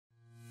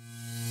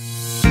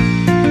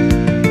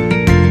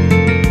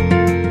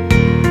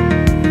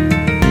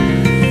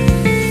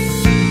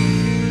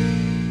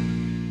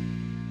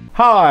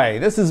Hi,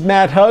 this is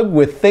Matt Hugg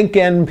with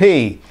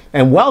ThinkNP,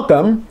 and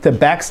welcome to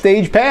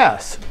Backstage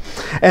Pass.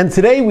 And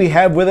today we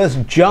have with us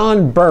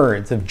John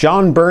Burns of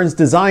John Burns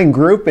Design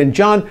Group. And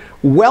John,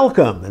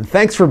 welcome, and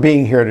thanks for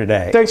being here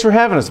today. Thanks for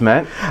having us,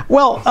 Matt.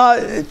 Well,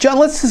 John,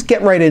 let's just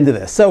get right into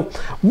this. So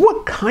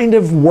what kind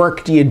of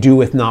work do you do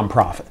with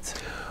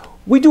nonprofits?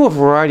 We do a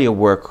variety of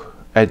work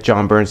at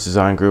John Burns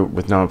Design Group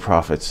with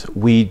nonprofits.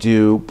 We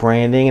do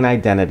branding and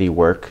identity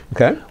work.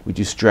 Okay. We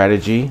do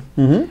strategy.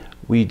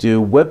 We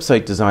do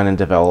website design and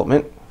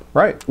development.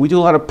 Right. We do a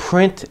lot of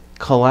print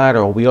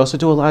collateral. We also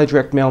do a lot of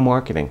direct mail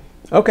marketing.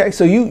 Okay,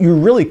 so you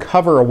really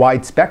cover a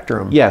wide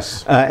spectrum.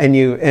 Yes.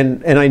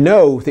 And I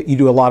know that you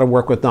do a lot of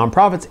work with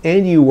nonprofits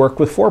and you work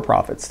with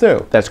for-profits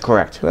too. That's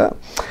correct.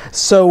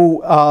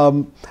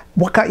 So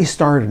what got you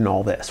started in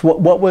all this?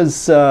 What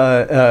was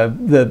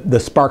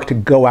the spark to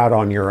go out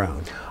on your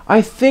own?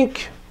 I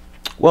think,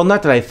 well,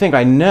 not that I think,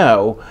 I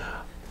know,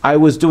 I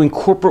was doing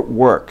corporate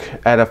work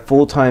at a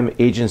full-time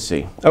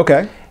agency.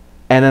 Okay.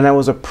 And then I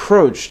was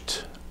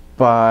approached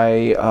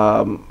by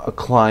a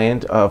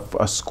client of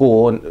a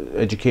school and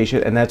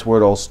education, and that's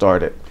where it all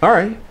started. All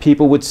right.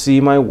 People would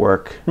see my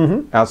work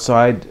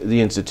outside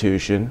the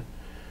institution,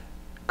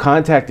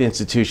 contact the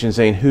institution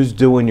saying, who's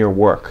doing your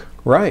work?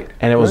 Right.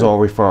 And it was all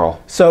referral.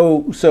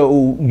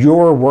 So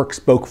your work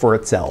spoke for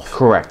itself.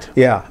 Correct.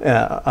 Yeah,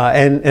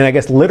 and I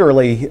guess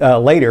literally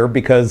later,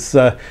 because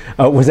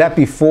was that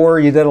before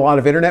you did a lot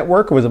of internet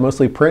work, or was it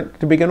mostly print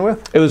to begin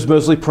with? It was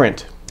mostly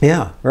print.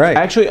 Yeah, right.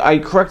 Actually,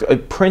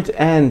 print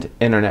and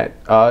internet.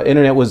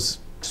 Internet was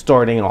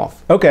starting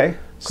off. Okay,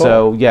 cool.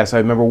 So yes, I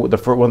remember one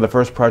of the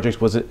first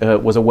projects was a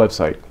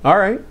website. All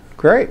right,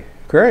 great.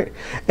 Great.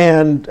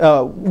 And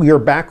your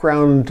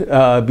background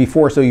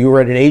before, so you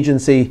were at an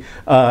agency,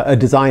 a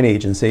design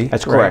agency.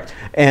 That's correct.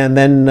 Right? And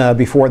then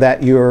before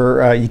that,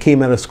 you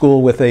came out of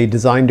school with a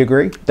design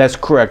degree? That's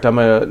correct. I'm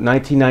a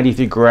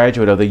 1993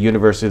 graduate of the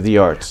University of the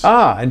Arts.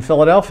 Ah, in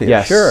Philadelphia.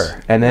 Yes.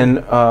 Sure. And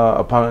then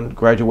upon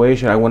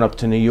graduation, I went up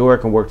to New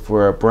York and worked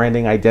for a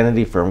branding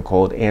identity firm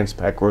called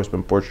Anspach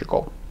Grossman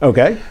Portugal.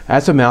 Okay.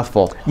 That's a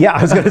mouthful. Yeah,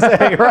 I was going to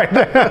say, right.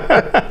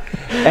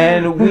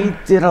 And we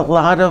did a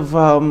lot of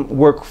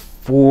work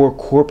for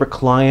corporate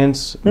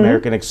clients,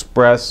 American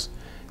Express,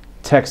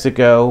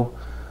 Texaco,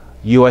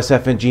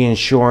 USF&G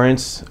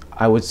Insurance.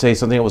 I would say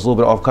something that was a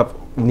little bit off-cuff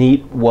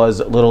neat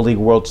was Little League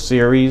World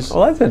Series.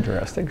 Well, that's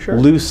interesting, sure.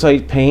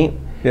 Lucite Paint.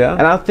 Yeah.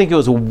 And I think it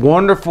was a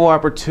wonderful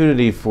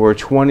opportunity for a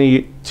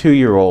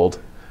 22-year-old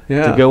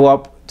to go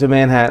up to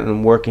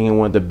Manhattan working in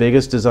one of the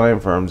biggest design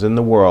firms in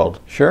the world.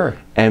 Sure.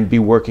 And be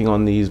working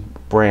on these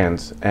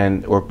brands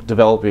or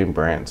developing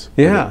brands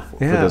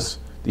for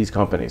these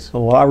companies. A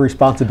lot of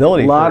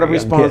responsibility.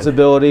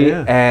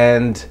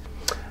 And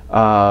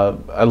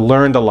I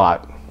learned a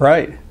lot.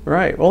 Right,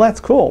 right. Well, that's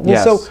cool. Well,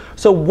 yes.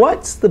 So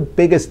what's the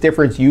biggest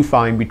difference you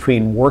find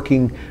between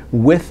working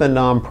with a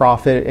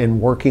nonprofit and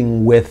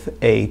working with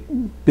a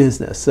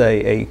business,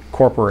 a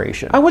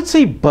corporation? I would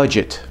say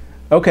budget.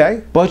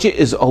 Okay. Budget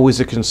is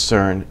always a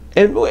concern.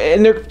 And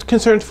there are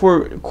concerns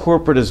for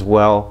corporate as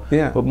well.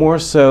 Yeah. But more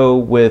so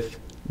with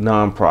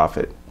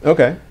nonprofit.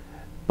 Okay.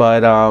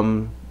 But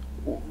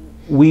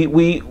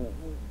we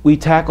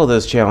tackle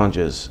those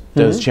challenges,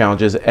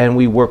 and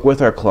we work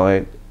with our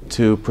client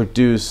to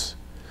produce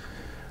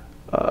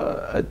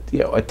a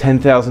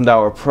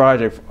 $10,000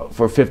 project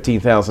for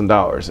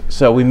 $15,000.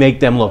 So we make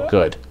them look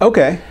good.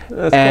 Okay.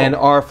 That's and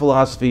cool. Our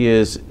philosophy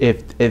is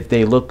if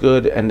they look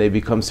good and they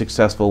become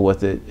successful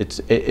with it,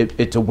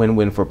 it's a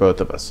win-win for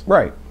both of us.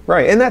 Right.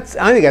 Right, and I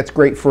think that's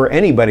great for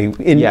anybody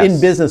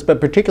in business,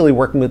 but particularly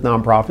working with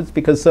nonprofits,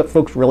 because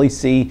folks really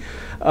see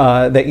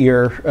that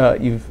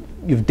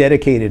you've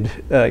dedicated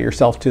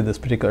yourself to this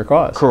particular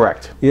cause.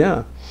 Correct.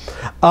 Yeah.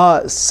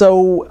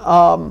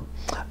 So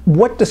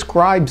what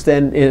describes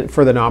then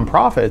for the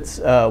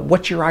nonprofits?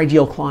 What's your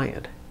ideal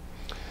client?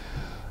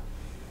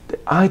 The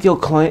ideal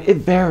client, it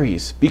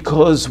varies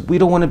because we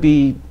don't want to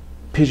be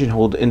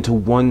pigeonholed into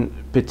one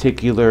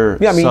particular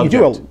subject. You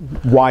do a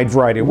wide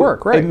variety of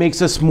work, right? It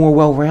makes us more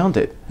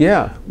well-rounded.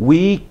 Yeah.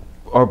 We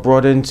are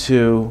brought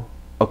into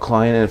a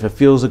client, and if it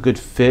feels a good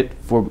fit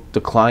for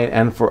the client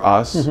and for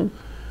us,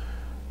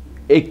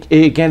 it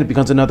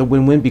becomes another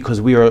win-win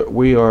because we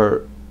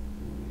are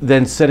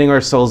then setting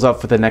ourselves up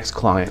for the next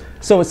client.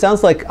 So it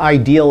sounds like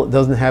ideal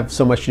doesn't have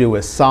so much to do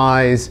with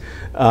size.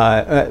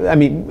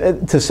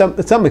 To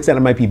some extent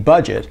it might be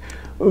budget,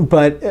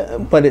 but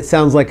it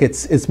sounds like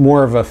it's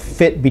more of a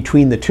fit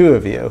between the two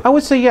of you. I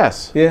would say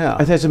yes. Yeah.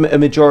 I think a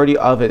majority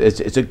of it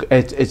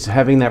it's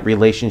having that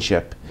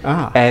relationship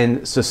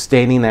and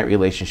sustaining that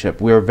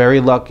relationship. We are very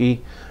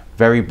lucky,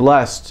 very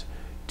blessed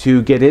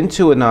to get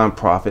into a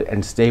nonprofit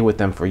and stay with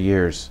them for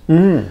years.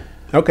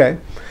 Okay.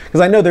 Because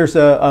I know there's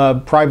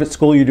a private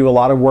school you do a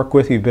lot of work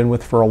with, you've been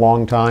with for a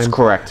long time. That's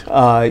correct.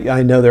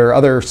 I know there are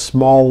other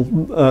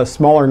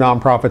smaller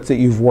nonprofits that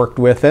you've worked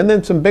with, and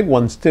then some big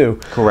ones too.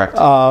 Correct.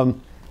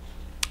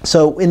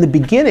 So in the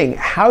beginning,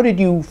 how did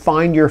you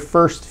find your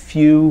first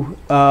few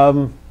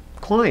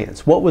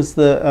clients? What was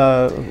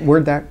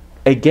where'd that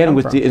Again, come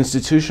with from? the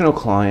institutional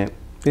client,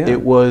 Yeah.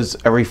 It was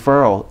a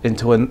referral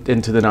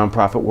into the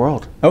nonprofit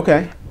world.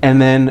 Okay.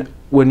 And then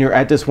when you're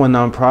at this one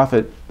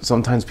nonprofit,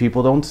 sometimes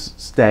people don't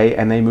stay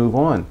and they move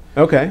on.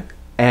 Okay.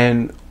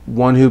 And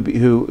one who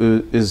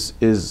is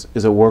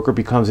a worker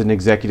becomes an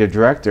executive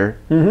director,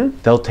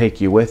 they'll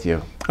take you with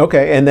you.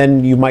 Okay, and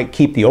then you might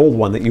keep the old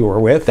one that you were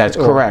with. That's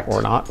correct.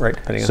 Or not, right?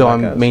 Depending on so how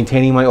I'm it goes.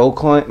 maintaining my old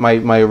client,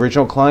 my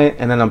original client,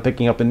 and then I'm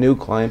picking up a new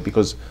client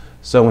because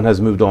someone has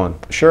moved on.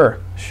 Sure,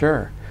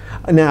 sure.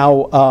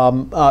 Now,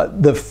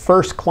 the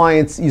first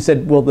clients, you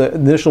said, well, the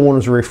initial one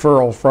was a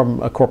referral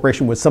from a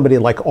corporation. Was somebody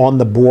like on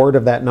the board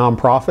of that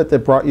nonprofit that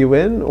brought you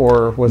in,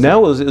 or was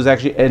No, it was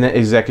actually an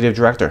executive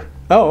director.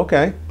 Oh,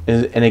 okay.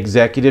 An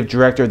executive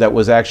director that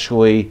was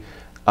actually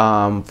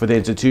for the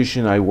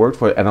institution I worked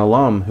for, an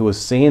alum who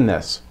was seeing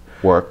this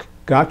work.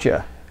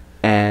 Gotcha.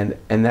 And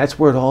that's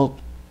where it all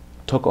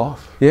took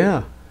off.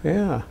 Yeah,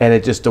 yeah.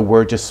 And the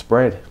word just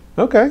spread.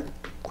 Okay,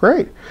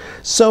 great.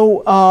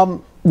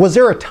 So, was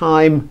there a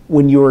time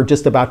when you were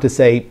just about to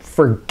say,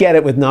 forget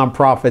it with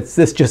nonprofits,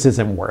 this just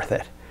isn't worth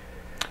it?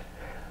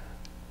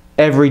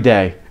 Every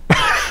day.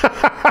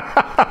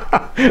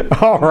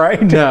 All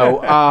right.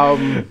 No.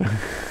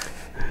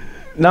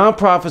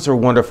 Nonprofits are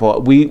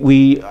wonderful.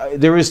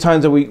 There is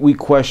times that we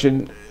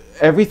question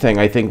everything,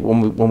 I think,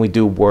 when we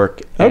do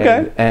work.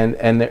 Okay.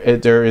 And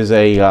there is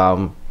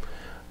an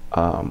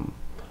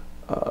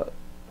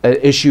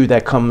issue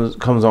that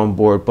comes on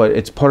board, but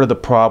it's part of the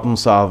problem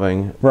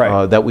solving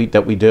that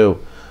we do.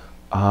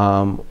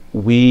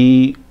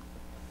 We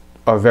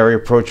are very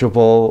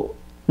approachable,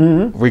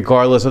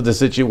 regardless of the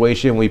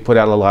situation. We put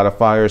out a lot of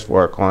fires for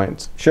our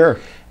clients. Sure.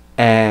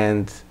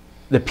 And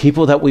the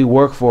people that we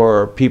work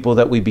for are people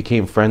that we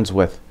became friends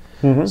with.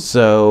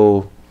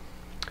 So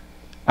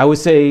I would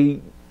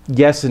say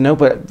yes and no,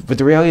 but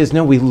the reality is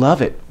no, we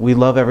love it. We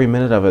love every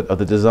minute of it, of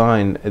the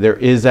design. There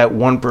is that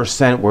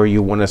 1% where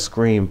you want to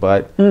scream,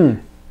 but the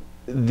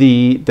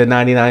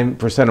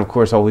 99% of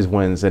course always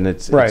wins, and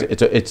it's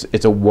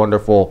a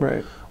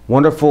wonderful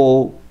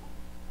wonderful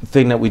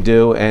thing that we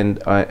do,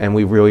 and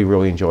we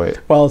really enjoy it.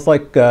 Well, it's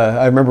like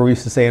I remember we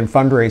used to say in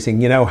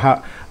fundraising, you know,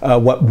 how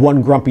what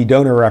one grumpy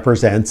donor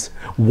represents,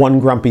 one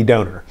grumpy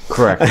donor.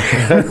 Correct.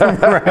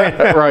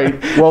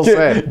 Right. Well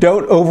said.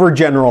 Don't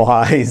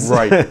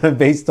overgeneralize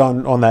based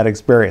on that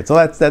experience. So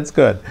that's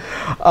good.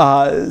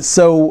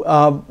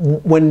 So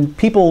when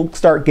people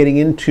start getting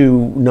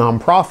into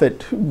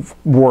nonprofit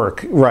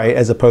work, right,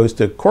 as opposed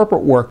to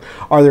corporate work,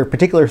 are there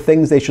particular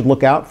things they should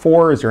look out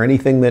for? Is there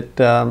anything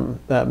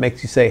that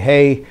makes you say,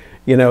 hey,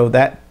 you know,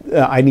 that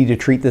I need to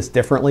treat this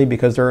differently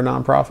because they're a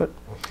nonprofit?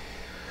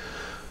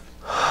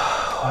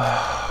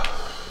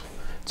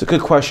 It's a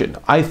good question.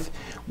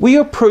 We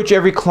approach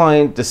every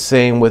client the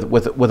same with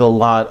a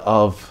lot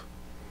of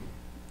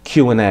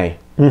Q&A,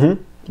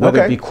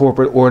 whether it be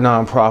corporate or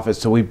nonprofit.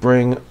 So we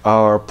bring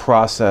our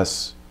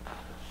process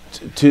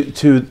to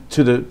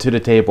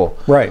the table.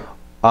 Right.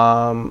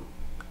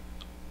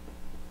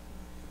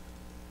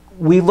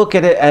 We look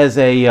at it as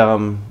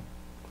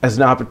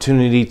an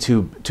opportunity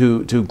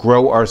to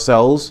grow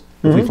ourselves.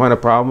 If we find a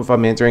problem, if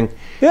I'm answering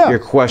your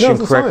question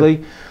correctly,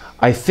 fine.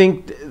 I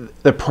think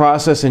the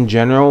process in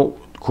general,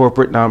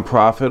 corporate,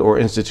 nonprofit, or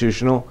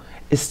institutional,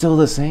 is still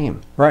the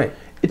same. Right.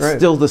 It's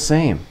still the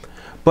same.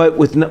 But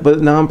with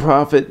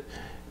nonprofit,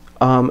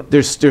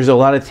 there's a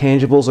lot of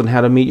tangibles on how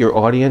to meet your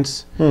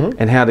audience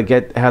and how to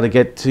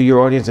get to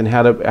your audience, and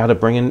how to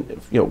bring in,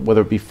 you know,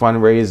 whether it be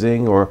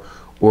fundraising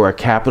or a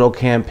capital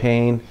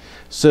campaign.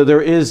 So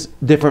there is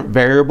different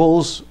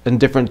variables and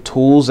different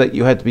tools that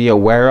you have to be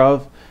aware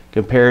of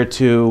compared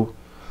to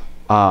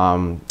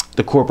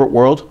the corporate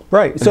world.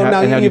 Right. So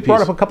now you brought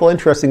up a couple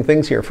interesting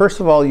things here. First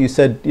of all, you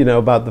said, you know,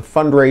 about the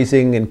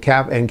fundraising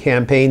and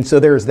campaign. So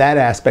there's that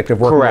aspect of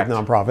working with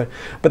nonprofit.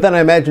 But then I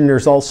imagine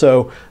there's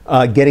also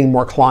getting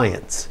more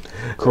clients.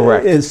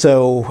 Correct.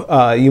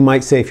 So you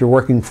might say, if you're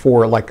working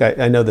for, like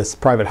I know this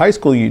private high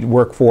school you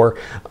work for,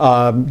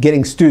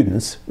 getting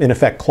students, in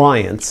effect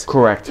clients.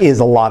 Correct. Is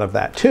a lot of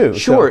that too.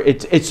 Sure.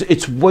 So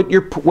it's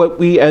what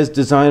we as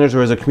designers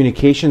or as a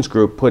communications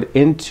group put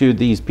into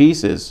these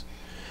pieces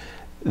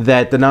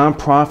that the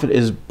nonprofit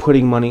is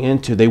putting money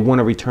into. They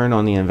want a return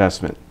on the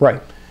investment.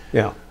 Right.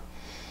 Yeah.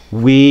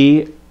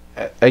 We,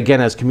 again,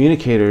 as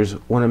communicators,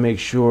 want to make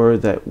sure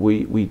that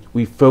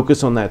we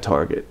focus on that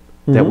target,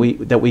 that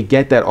we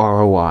get that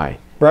ROI.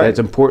 Right. That's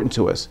important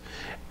to us.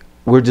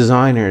 We're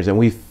designers, and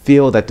we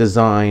feel that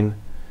design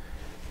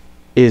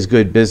is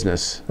good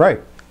business.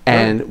 Right.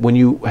 And when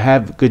you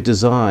have good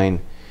design,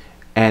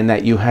 and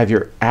that you have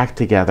your act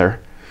together,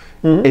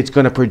 it's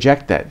going to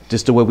project that.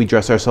 Just the way we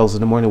dress ourselves in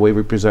the morning, the way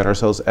we present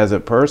ourselves as a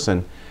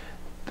person,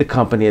 the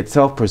company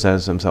itself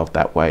presents themselves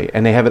that way,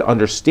 and they have an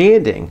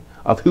understanding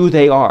of who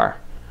they are.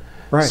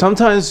 Right.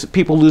 Sometimes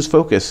people lose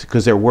focus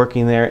because they're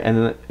working there in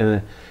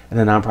a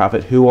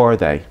nonprofit. Who are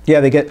they? Yeah,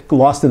 they get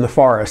lost in the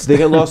forest. They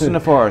get lost in the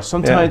forest.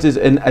 Sometimes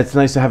it's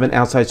nice to have an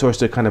outside source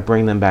to kind of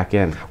bring them back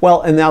in.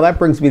 Well, and now that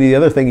brings me to the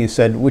other thing you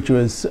said, which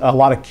was a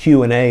lot of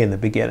Q&A in the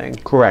beginning.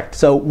 Correct.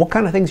 So what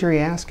kind of things are you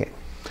asking?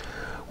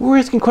 We're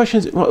asking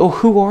questions. Well,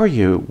 who are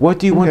you? What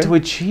do you want to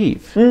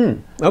achieve? Okay.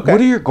 What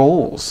are your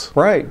goals?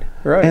 Right.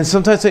 Right. And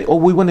sometimes say, oh,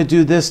 we want to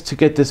do this to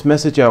get this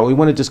message out. We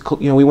want to just,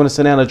 we want to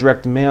send out a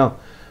direct mail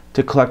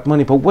to collect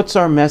money. But what's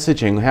our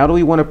messaging? How do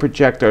we want to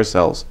project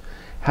ourselves?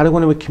 How do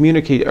we want to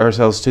communicate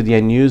ourselves to the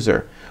end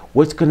user?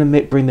 What's going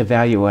to bring the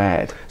value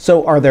add?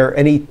 So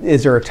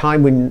is there a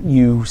time when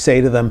you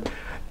say to them,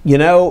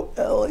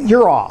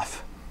 you're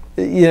off?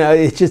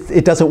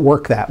 It doesn't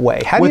work that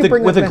way. How do you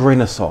bring with a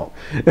grain of salt,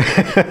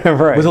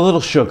 right? With a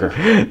little sugar.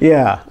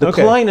 Yeah. The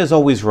client is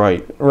always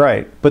right.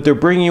 Right. But they're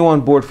bringing you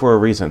on board for a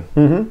reason.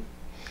 And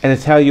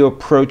it's how you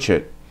approach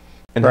it,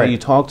 and how you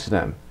talk to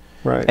them.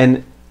 Right.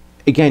 And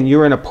again,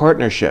 you're in a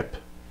partnership.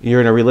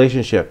 You're in a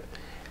relationship,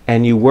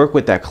 and you work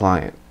with that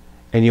client,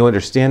 and you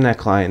understand that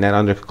client.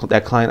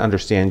 That client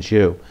understands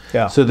you.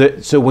 Yeah.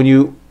 So when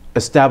you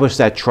establish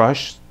that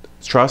trust,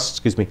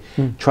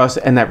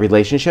 and that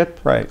relationship,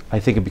 right, I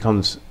think it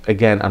becomes,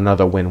 again,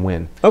 another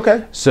win-win.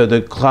 Okay. So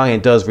the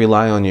client does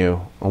rely on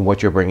you on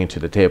what you're bringing to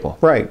the table.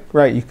 Right.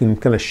 You can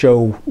kind of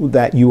show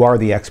that you are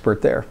the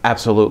expert there.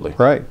 Absolutely.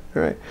 Right.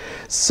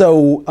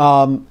 So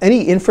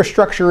any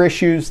infrastructure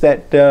issues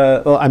that,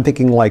 I'm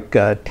thinking like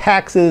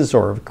taxes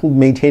or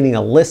maintaining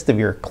a list of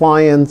your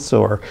clients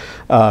or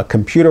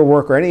computer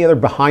work or any other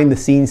behind the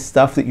scenes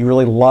stuff that you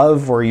really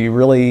love or you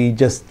really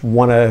just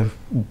want to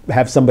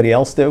have somebody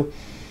else do?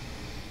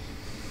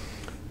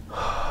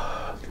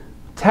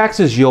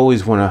 Taxes, you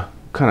always want to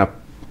kind of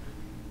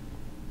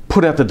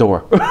put out the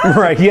door.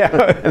 Right,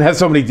 yeah. And have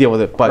somebody deal with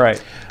it. But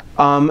right.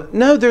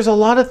 No, there's a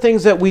lot of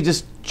things that we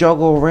just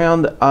juggle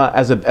around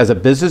as a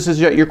business, is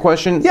your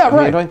question? Yeah,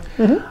 right.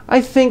 I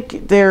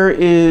think there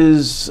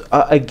is,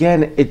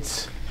 again,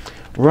 it's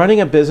running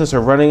a business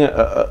or running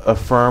a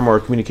firm or a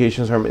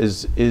communications firm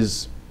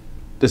is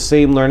the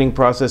same learning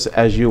process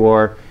as you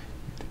are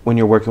when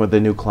you're working with a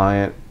new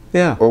client.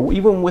 Yeah. Or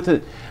even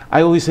with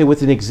I always say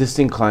with an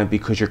existing client,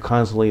 because you're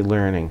constantly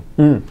learning.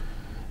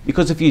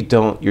 Because if you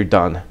don't, you're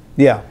done.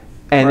 Yeah.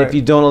 And if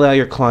you don't allow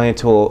your client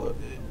to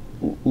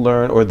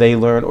learn or they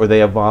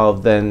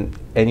evolve, and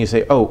you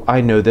say, oh, I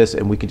know this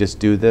and we can just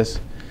do this,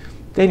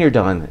 then you're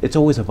done. It's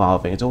always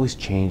evolving. It's always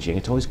changing.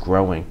 It's always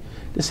growing.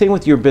 The same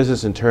with your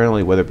business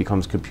internally, whether it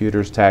becomes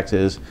computers,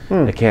 taxes,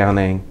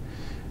 accounting.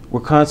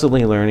 We're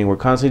constantly learning. We're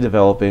constantly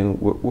developing.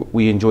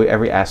 We enjoy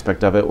every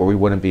aspect of it, or we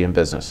wouldn't be in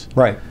business.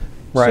 Right.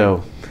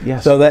 So,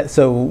 yes.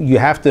 So you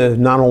have to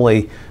not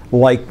only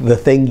like the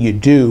thing you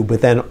do, but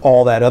then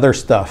all that other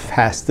stuff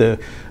has to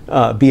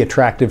be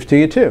attractive to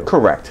you too.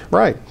 Correct.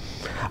 Right.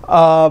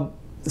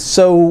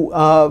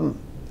 So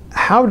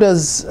how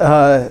does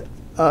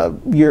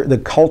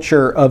the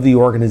culture of the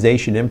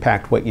organization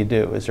impact what you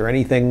do? Is there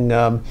anything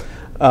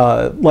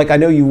like I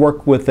know you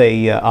work with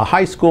a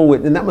high school,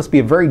 and that must be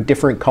a very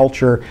different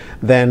culture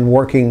than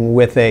working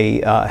with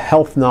a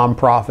health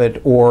nonprofit,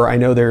 or I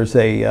know there's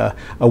a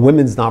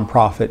women's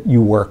nonprofit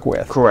you work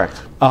with.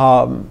 Correct.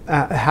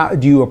 How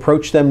do you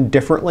approach them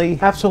differently?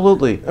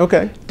 Absolutely.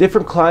 Okay.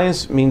 Different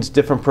clients means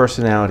different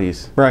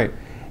personalities. Right.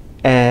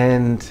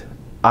 And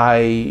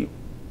I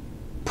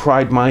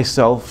pride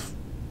myself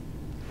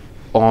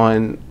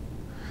on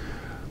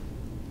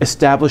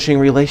establishing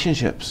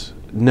relationships,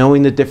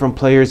 knowing the different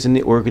players in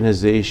the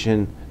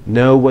organization,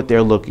 know what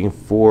they're looking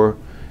for,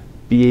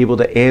 be able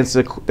to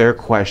answer their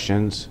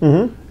questions,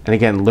 and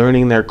again,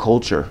 learning their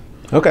culture.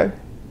 Okay.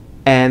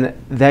 And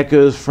that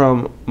goes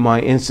from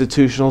my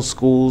institutional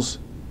schools,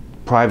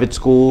 private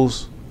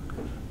schools,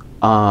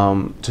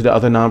 to the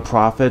other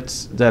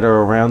nonprofits that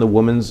are around,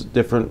 the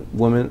different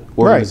women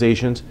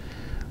organizations,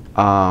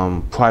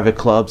 private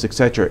clubs,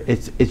 etc.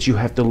 It's you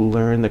have to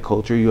learn the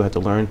culture, you have to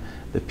learn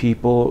the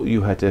people,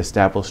 you have to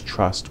establish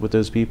trust with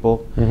those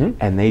people,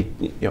 and they,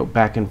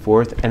 back and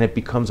forth, and it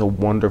becomes a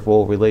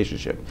wonderful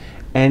relationship.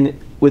 And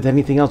with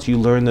anything else, you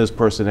learn those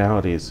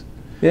personalities.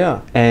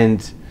 Yeah.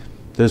 And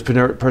those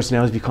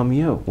personalities become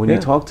you when you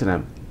talk to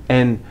them.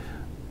 And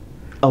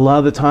a lot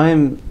of the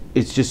time,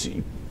 it's just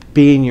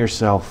being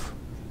yourself,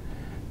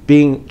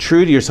 being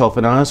true to yourself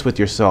and honest with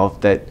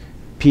yourself, that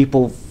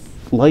people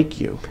like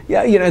you.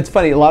 Yeah, it's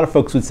funny. A lot of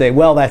folks would say,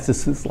 well, that's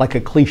just like a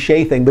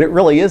cliche thing, but it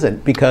really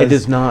isn't, because it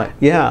is not.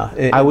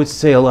 Yeah. I would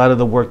say a lot of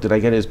the work that I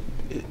get is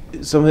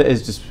some of it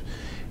is just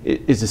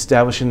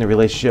establishing the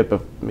relationship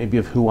of maybe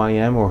of who I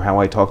am or how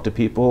I talk to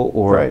people,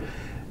 or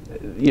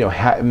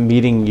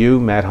meeting you,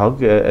 Matt Hug,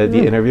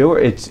 the interviewer.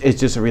 It's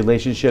just a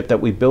relationship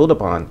that we build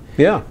upon.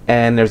 Yeah.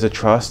 And there's a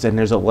trust and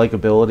there's a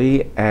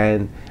likability,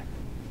 and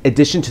in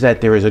addition to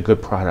that, there is a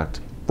good product.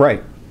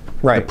 Right.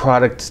 Right. The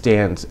product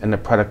stands and the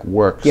product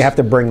works. You have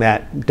to bring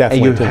that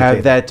definitely and to the table. you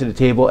have that to the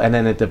table, and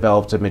then it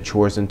develops and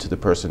matures into the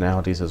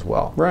personalities as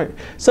well. Right.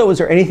 So is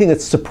there anything that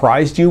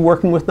surprised you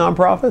working with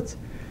nonprofits?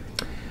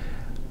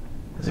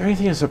 Is there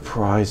anything that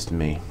surprised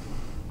me?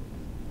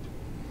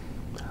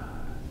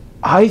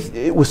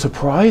 What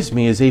surprised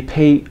me is they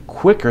pay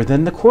quicker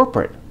than the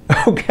corporate.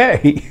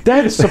 Okay.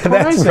 That's surprising.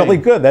 That's really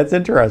good. That's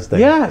interesting.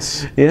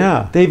 Yes.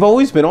 Yeah. They've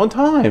always been on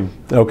time.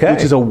 Okay.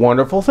 Which is a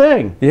wonderful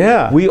thing.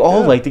 Yeah. We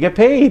all like to get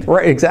paid.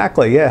 Right,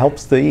 exactly. Yeah, it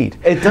helps to eat.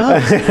 It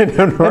does. Right.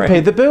 And pay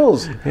the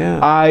bills. Yeah.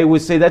 I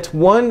would say that's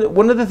one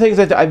of the things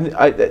that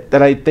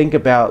I think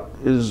about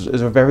is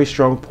a very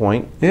strong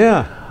point.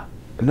 Yeah.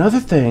 Another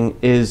thing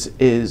is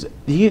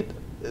the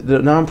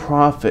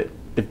nonprofit,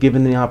 if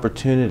given the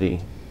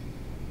opportunity,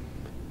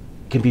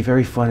 can be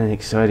very fun and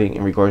exciting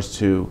in regards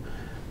to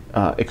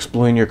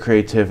exploring your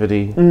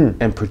creativity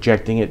and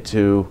projecting it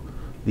to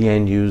the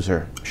end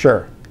user.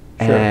 Sure.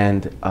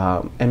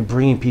 And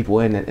bringing people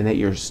in, and that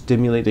you're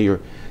stimulating,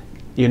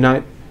 you're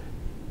not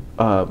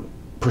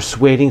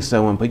persuading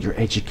someone, but you're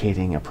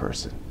educating a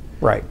person.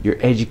 Right. You're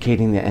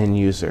educating the end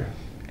user,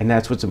 and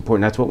that's what's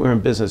important. That's what we're in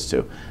business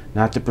to,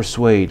 not to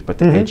persuade, but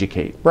to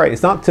educate. Right.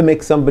 It's not to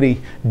make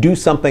somebody do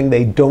something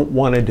they don't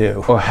want to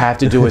do, or have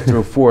to do it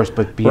through force,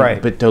 but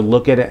but to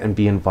look at it and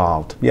be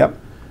involved. Yep.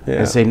 Yeah.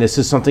 And saying this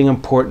is something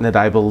important that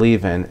I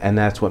believe in, and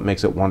that's what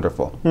makes it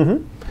wonderful.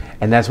 And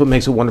that's what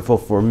makes it wonderful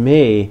for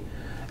me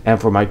and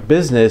for my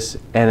business,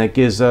 and it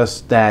gives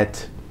us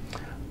that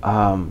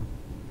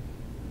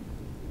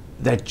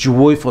that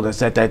joyfulness,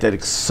 that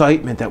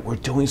excitement that we're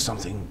doing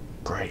something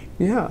great.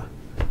 Yeah.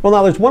 Well,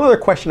 now there's one other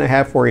question I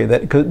have for you,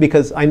 that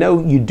because I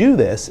know you do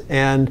this,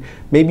 and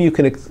maybe you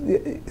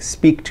can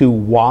speak to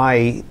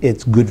why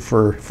it's good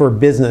for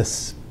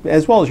business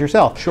as well as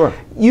yourself. Sure.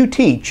 You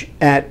teach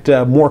at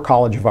Moore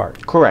College of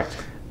Art. Correct.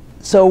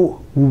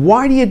 So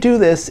why do you do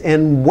this,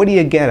 and what do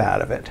you get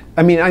out of it?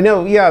 I mean, I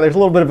know, yeah, there's a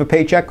little bit of a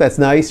paycheck. That's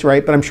nice,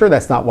 right? But I'm sure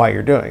that's not why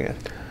you're doing it.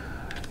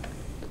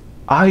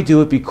 I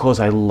do it because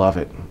I love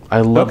it.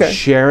 I love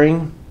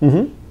sharing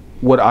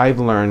what I've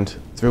learned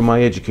through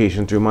my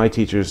education, through my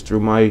teachers,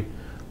 through my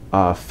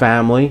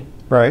family,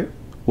 right,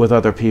 with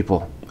other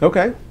people.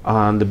 Okay.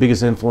 The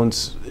biggest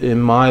influence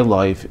in my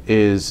life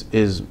is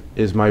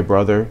my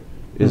brother,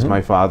 is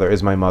my father,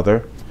 is my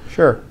mother.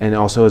 Sure. And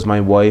also is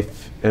my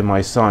wife and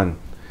my son.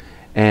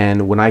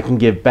 And when I can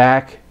give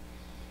back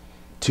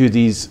to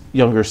these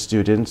younger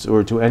students,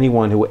 or to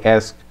anyone who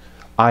asks,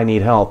 I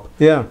need help,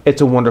 yeah,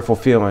 it's a wonderful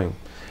feeling.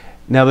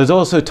 Now, there's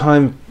also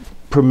time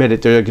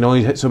permitted. There can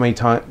only so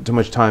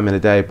much time in a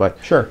day, but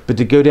sure. But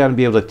to go down and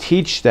be able to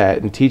teach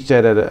that, and teach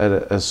that at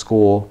a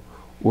school,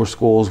 or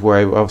schools where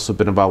I've also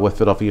been involved with,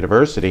 Philadelphia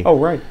University. Oh,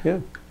 right, yeah.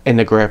 In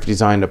the graphic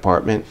design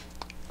department,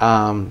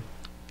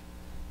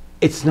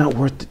 it's not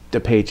worth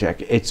the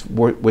paycheck. It's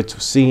worth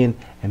seeing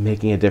and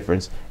making a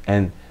difference,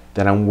 and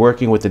that I'm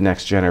working with the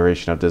next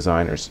generation of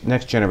designers,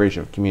 next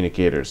generation of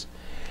communicators,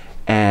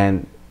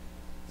 and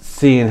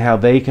seeing how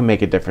they can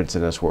make a difference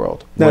in this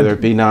world, whether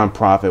it be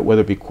nonprofit,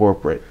 whether it be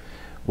corporate,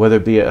 whether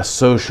it be a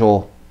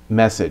social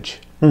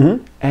message.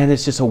 And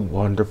it's just a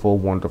wonderful,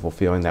 wonderful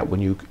feeling that when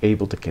you're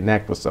able to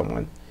connect with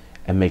someone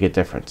and make a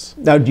difference.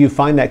 Now, do you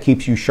find that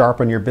keeps you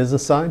sharp on your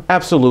business side?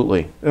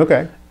 Absolutely.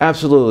 Okay.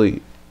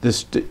 Absolutely.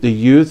 The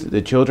youth,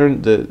 the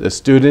children, the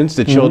students,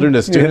 the children,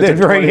 the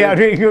students. Right, yeah,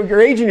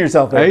 you're aging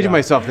yourself. I'm aging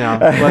myself now.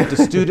 But the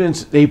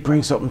students, they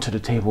bring something to the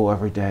table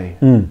every day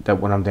that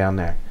when I'm down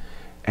there.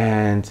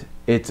 And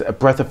it's a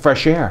breath of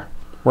fresh air.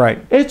 Right.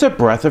 It's a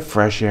breath of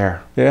fresh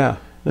air. Yeah.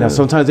 Now,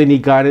 sometimes they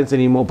need guidance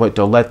anymore, but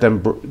to let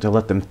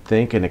them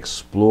think and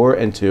explore,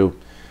 and to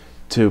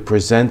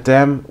present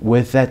them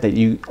with that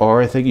you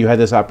are, I think you had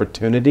this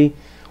opportunity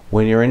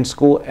when you're in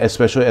school,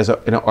 especially in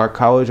an art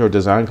college or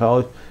design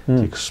college,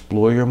 to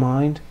explore your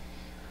mind.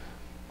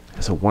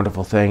 It's a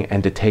wonderful thing,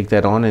 and to take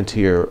that on into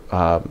your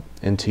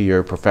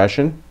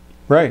profession.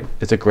 Right.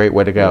 It's a great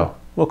way to go. Yeah.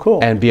 Well,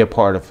 cool. And be a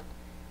part of.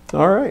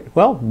 All right.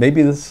 Well,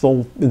 maybe this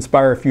will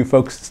inspire a few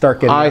folks to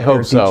start getting out there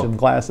and teach some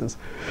classes.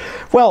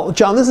 Well,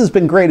 John, this has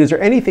been great. Is there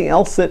anything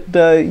else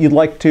that you'd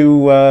like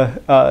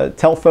to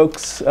tell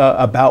folks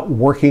about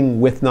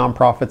working with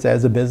nonprofits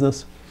as a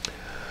business?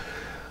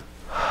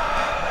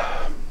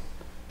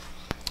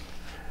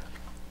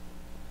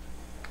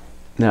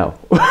 No.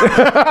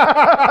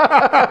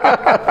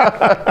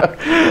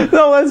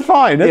 No, that's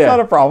fine. That's not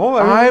a problem.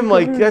 I'm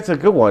like, that's a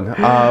good one.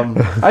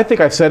 I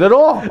think I've said it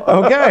all.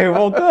 Okay,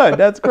 well, good.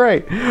 That's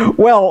great.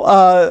 Well,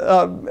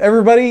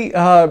 everybody,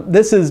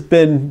 this has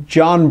been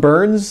John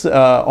Burns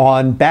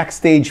on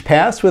Backstage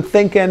Pass with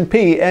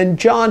ThinkNP. And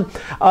John,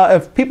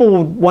 if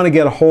people want to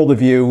get a hold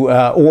of you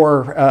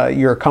or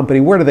your company,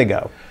 where do they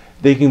go?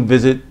 They can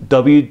visit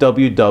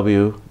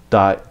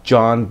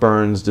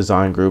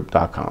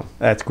www.johnburnsdesigngroup.com.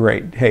 That's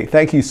great. Hey,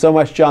 thank you so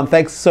much, John.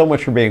 Thanks so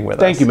much for being with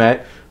us. Thank you,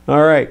 Matt.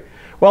 All right.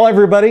 Well,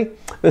 everybody,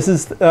 this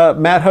is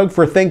Matt Hug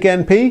for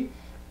ThinkNP.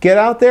 Get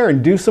out there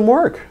and do some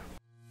work.